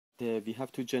We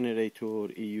have two generator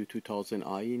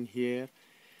EU2000i in here.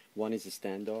 One is a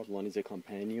standard, one is a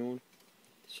companion.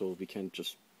 So we can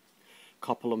just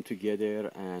couple them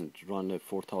together and run a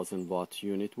 4000 watt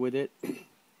unit with it.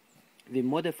 We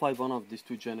modify one of these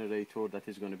two generators, that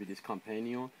is going to be this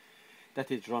companion.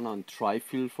 That is run on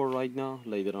tri-field for right now.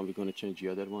 Later on we're going to change the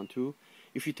other one too.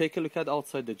 If you take a look at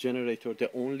outside the generator,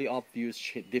 the only obvious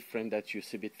difference that you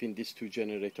see between these two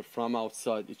generators from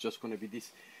outside is just going to be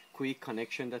this quick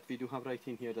connection that we do have right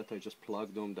in here that I just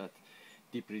plugged on, that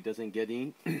debris doesn't get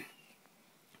in.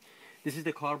 This is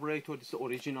the carburetor. This is the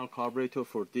original carburetor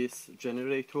for this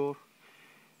generator.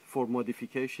 For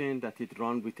modification that it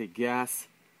run with a gas,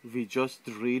 we just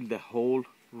drill the hole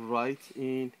right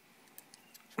in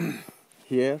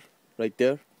here, right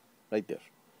there, right there.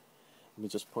 Let me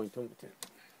just point on it.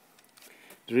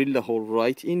 Drill the hole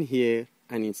right in here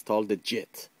and install the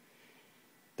jet.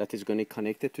 That is going to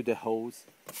connect it to the hose.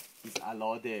 Is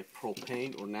allow the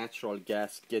propane or natural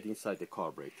gas get inside the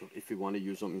carburetor if we want to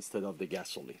use them instead of the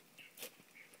gasoline.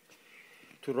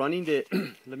 To run in the,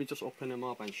 let me just open them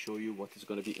up and show you what is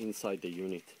going to be inside the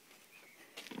unit.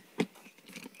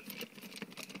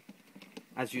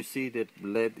 As you see, the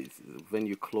lead is, when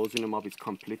you're closing them up, it's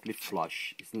completely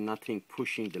flush. It's nothing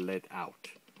pushing the lead out.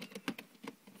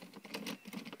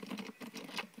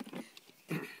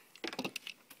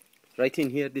 Right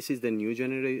in here, this is the new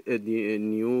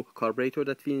new carburetor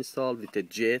that we installed with the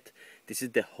jet. This is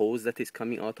the hose that is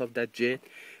coming out of that jet.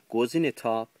 Goes in the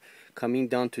top, coming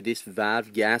down to this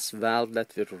valve, gas valve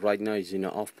that right now is in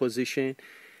an off position.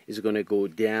 Is going to go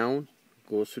down,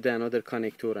 goes to the another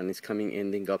connector, and is coming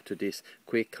ending up to this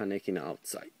quick connecting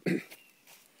outside.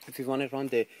 If you want to run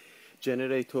the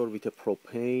generator with a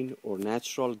propane or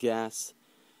natural gas,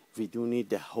 we do need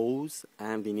the hose,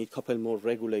 and we need a couple more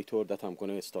regulators that I'm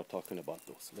going to start talking about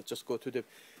those. Let's just go to the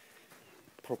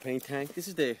propane tank. This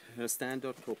is the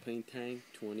standard propane tank,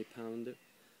 20 pound.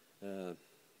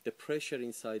 The pressure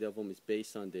inside of them is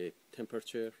based on the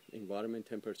temperature, environment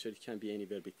temperature. It can be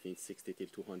anywhere between 60 to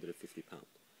 250 pounds.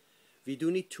 We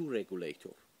do need two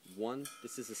regulators. One,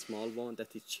 this is a small one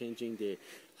that is changing the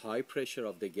high pressure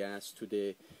of the gas to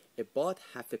the about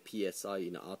half a psi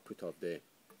in the output of the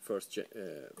first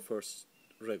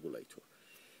regulator.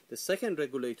 The second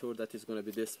regulator, that is going to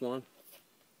be this one,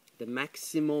 the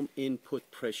maximum input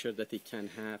pressure that it can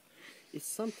have is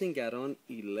something around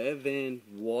 11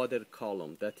 water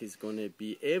column. That is going to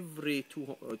be every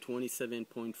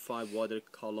 27.5 water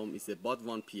column is about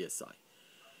 1 psi.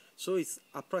 So it's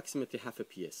approximately half a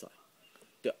psi.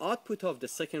 The output of the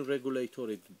second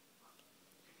regulator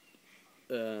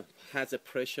has a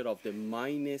pressure of the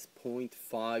minus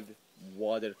 0.5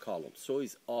 water column. So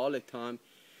it's all the time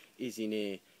is in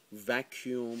a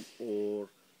vacuum or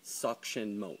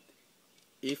suction mode.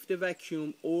 If the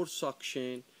vacuum or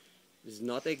suction does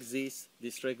not exist,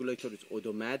 this regulator is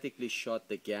automatically shut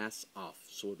the gas off,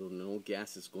 so no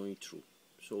gas is going through.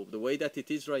 So the way that it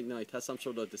is right now, it has some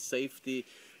sort of the safety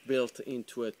built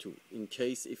into it too, in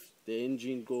case if the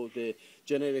engine goes, the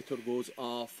generator goes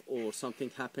off, or something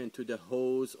happened to the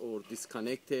hose or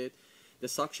disconnected, the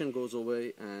suction goes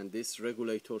away and this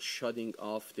regulator shutting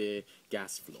off the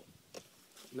gas flow.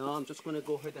 Now I'm just going to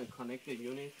go ahead and connect the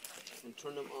unit and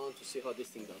turn them on to see how this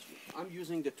thing does. I'm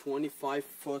using the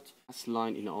 25-foot gas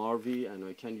line in RV, and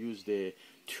I can use the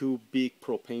two big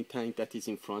propane tank that is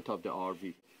in front of the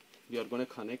RV. We are going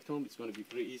to connect them. It's going to be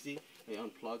pretty easy. I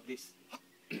unplug this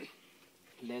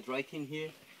lead right in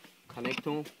here, connect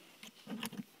them.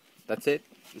 That's it.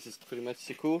 This is pretty much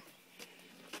secure.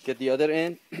 Get the other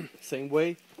end, same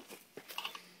way,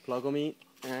 plug them in,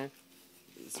 and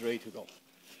it's ready to go.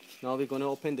 Now we're going to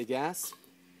open the gas.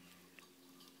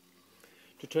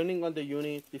 To turning on the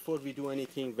unit, before we do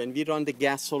anything, when we run the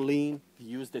gasoline, we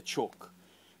use the choke.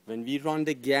 When we run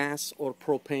the gas or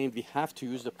propane, we have to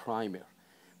use the primer.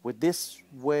 With this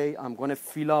way, I'm going to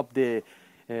fill up the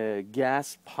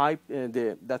gas pipe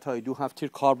that I do have to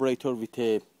carburetor with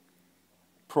a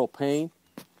propane.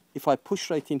 If I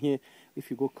push right in here, if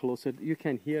you go closer, you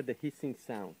can hear the hissing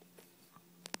sound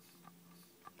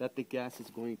that the gas is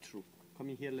going through. Come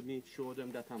in here, let me show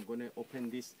them that I'm going to open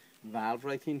this valve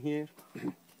right in here.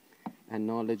 And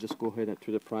now let's just go ahead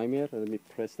to the primer. Let me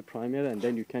press the primer, and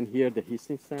then you can hear the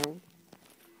hissing sound.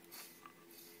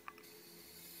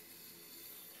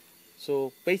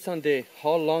 So based on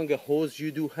how long a hose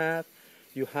you do have,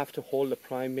 you have to hold the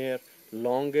primer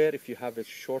longer. If you have a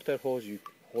shorter hose, you're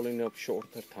holding up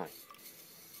shorter time.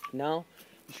 Now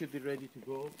you should be ready to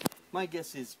go. My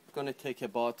guess is going to take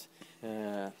about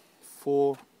 3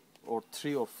 or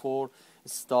 4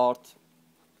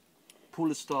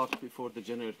 pull start before the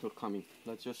generator coming.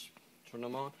 Let's just turn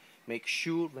them on. Make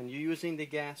sure when you're using the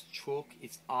gas, choke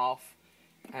is off,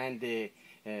 and the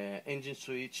engine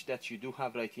switch that you do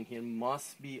have right in here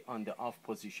must be on the off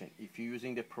position if you're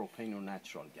using the propane or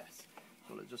natural gas.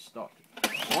 So let's just start it.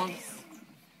 Once,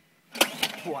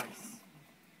 twice.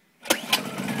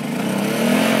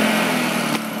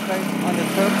 Okay, on the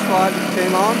third try it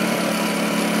came on.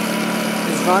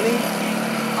 It's running.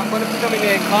 I'm going to put them in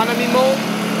the economy mode.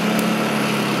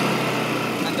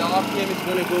 And the RPM is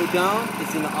going to go down.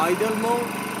 It's in idle mode.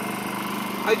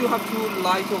 I do have two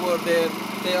lights over there.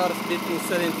 They are between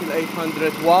 7 to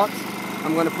 800 watts.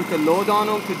 I'm going to put a load on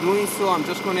them. To doing so, I'm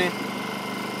just going to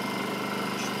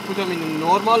put them in a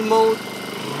normal mode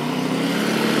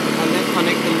and then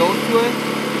connect the load to it.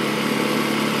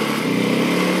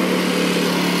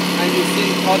 And you see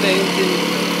how the engine,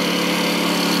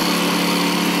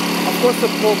 of course the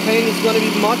propane is going to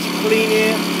be much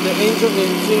cleaner. The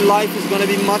engine life is going to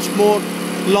be much more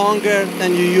longer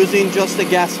than you're using just the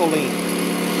gasoline.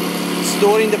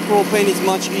 Storing the propane is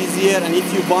much easier, and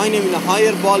if you buy them in a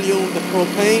higher volume, the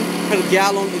propane per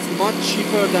gallon is much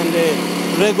cheaper than the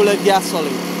regular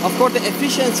gasoline. Of course, the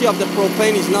efficiency of the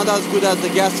propane is not as good as the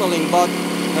gasoline, but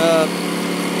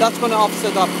that's going to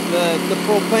offset up the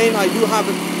propane. I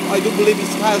do believe it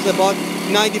has about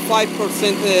 95%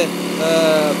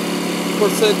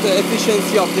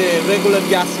 efficiency of the regular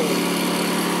gasoline.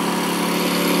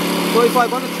 So if I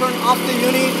want to turn off the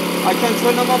unit, I can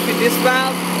turn them off with this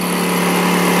valve.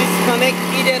 Disconnect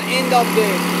either end of the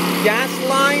gas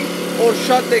line or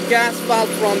shut the gas valve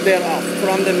from there off,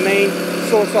 from the main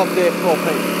source of the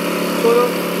propane. So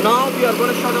now we are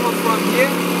going to shut them off from here.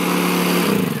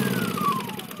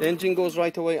 The engine goes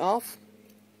right away off.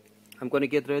 I'm going to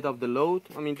get rid of the load.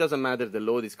 I mean, it doesn't matter the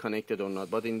load is connected or not,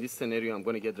 but in this scenario, I'm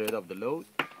going to get rid of the load.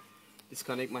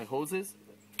 Disconnect my hoses.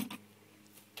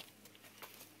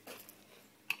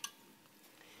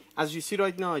 As you see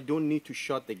right now, I don't need to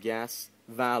shut the gas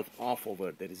valve off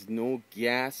over. There is no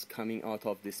gas coming out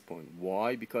of this point.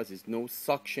 Why? Because there's no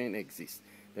suction exists.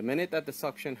 The minute that the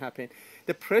suction happens,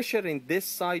 the pressure in this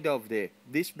side of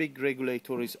this big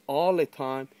regulator is all the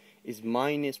time is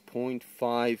minus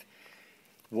 0.5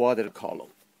 water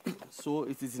column. So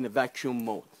it is in a vacuum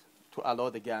mode to allow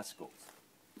the gas goes.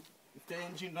 If the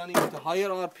engine running at a higher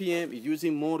RPM is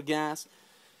using more gas,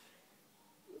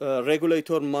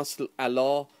 regulator must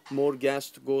allow more gas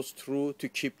to go through to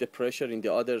keep the pressure in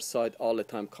the other side all the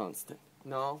time constant.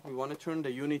 Now we want to turn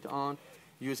the unit on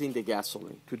using the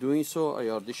gasoline. To doing so, I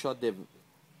already shut the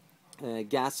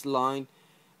gas line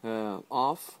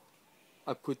off.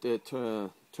 I put the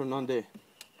turn on the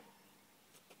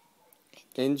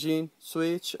engine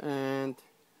switch and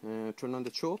turn on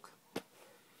the choke.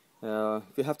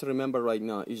 We have to remember right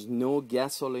now is no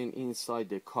gasoline inside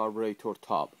the carburetor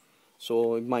top.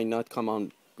 So it might not come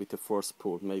on with the first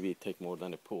pull. Maybe it take more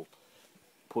than a pull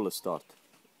a start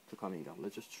to coming down.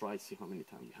 Let's just try see how many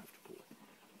times you have to pull it.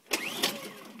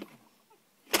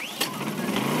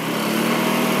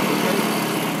 Okay.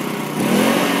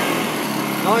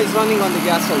 Now it's running on the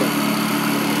gasoline.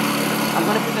 I'm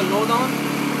going to put the load on.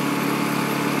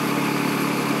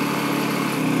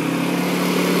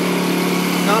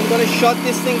 Now I'm going to shut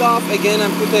this thing off again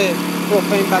and put the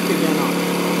propane back again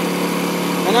on.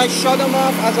 When I shut them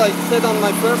off, as I said on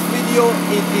my first video,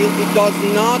 it does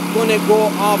not going to go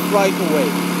off right away.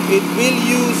 It will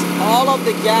use all of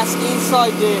the gas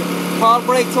inside the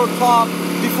carburetor top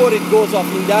before it goes off.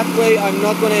 In that way, I'm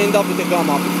not going to end up with a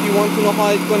gum off. If you want to know how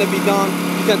it's going to be done,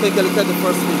 you can take a look at the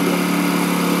first video.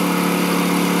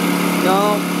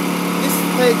 Now, this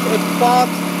takes about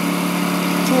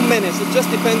 2 minutes. It just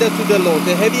depended to the load.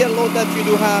 The heavier load that you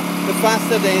do have, the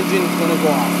faster the engine is going to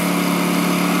go off.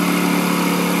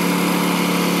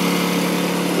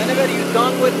 Whenever you're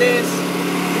done with this,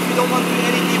 if you don't want to do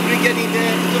any debris getting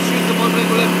there, just use the one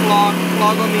regular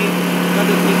plug them in, and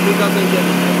the debris doesn't get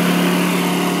in there.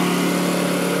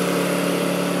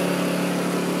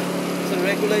 It's a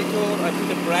regulator. I put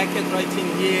a bracket right in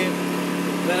here.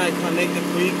 Then I connect the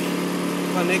quick.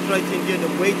 Connect right in here.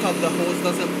 The weight of the hose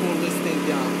doesn't pull this thing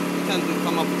down. You can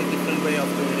come up with a different way of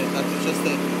doing it. That is just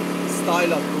a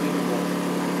style of doing the work.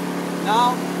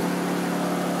 Now,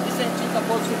 this engine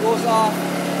supposed to goes off.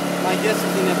 My guess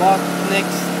is in about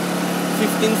next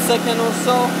 15 seconds or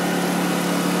so.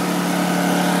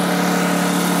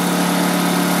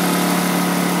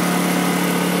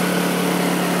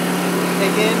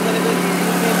 Again, whenever you're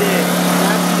using the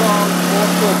natural or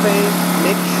propane,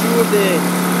 make sure the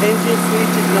engine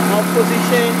switch is in the off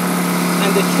position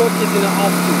and the choke is in the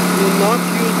off too. Do not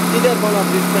use either one of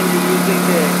these when you're using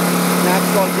the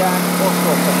natural gas or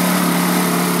propane.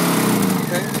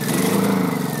 Okay?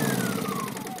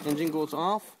 Engine goes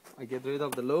off. I get rid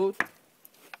of the load.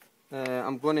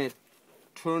 I'm gonna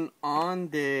turn on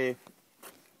the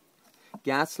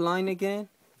gas line again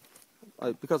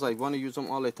because I want to use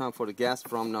them all the time for the gas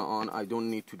from now on. I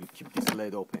don't need to keep this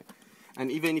lid open.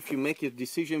 And even if you make a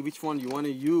decision which one you want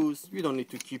to use, you don't need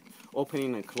to keep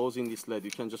opening and closing this lid. You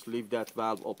can just leave that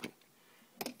valve open.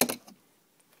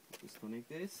 Disconnect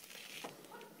this.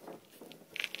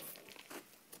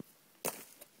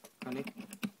 Connect.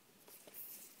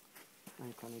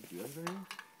 And connect the other end.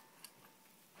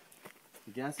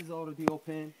 The gas is already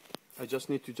open. I just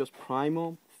need to just prime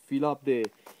them. Fill up the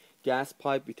gas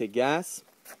pipe with the gas.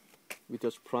 With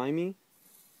just priming.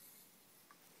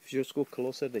 If you just go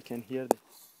closer, they can hear the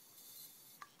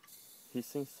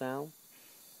hissing sound.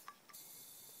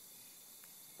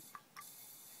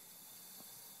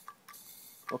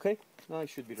 Okay, now it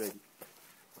should be ready.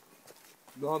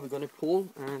 Now we're going to pull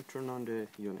and turn on the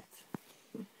unit.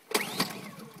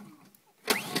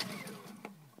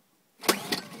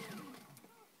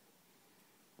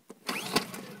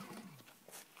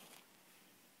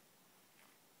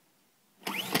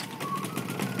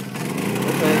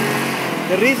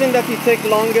 The reason that it takes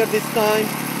longer this time,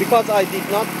 because I did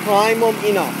not prime them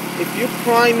enough. If you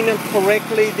prime them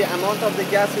correctly, the amount of the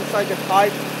gas inside the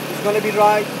pipe is going to be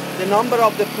right. The number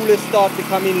of the pull start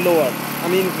becoming lower.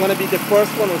 I mean, it's going to be the first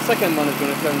one or second one is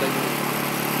going to turn the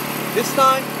unit. This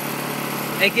time,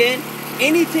 again,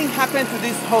 anything happen to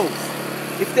this hose,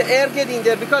 if the air get in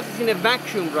there, because it's in a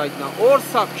vacuum right now, or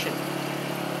suction,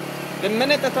 the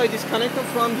minute that I disconnect them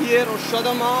from here or shut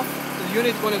them off, the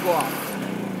unit is going to go off.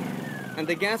 And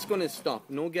the gas is going to stop.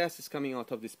 No gas is coming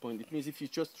out of this point. It means if you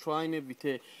just try it with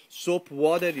a soap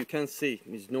water, you can see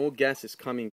there's no gas is coming.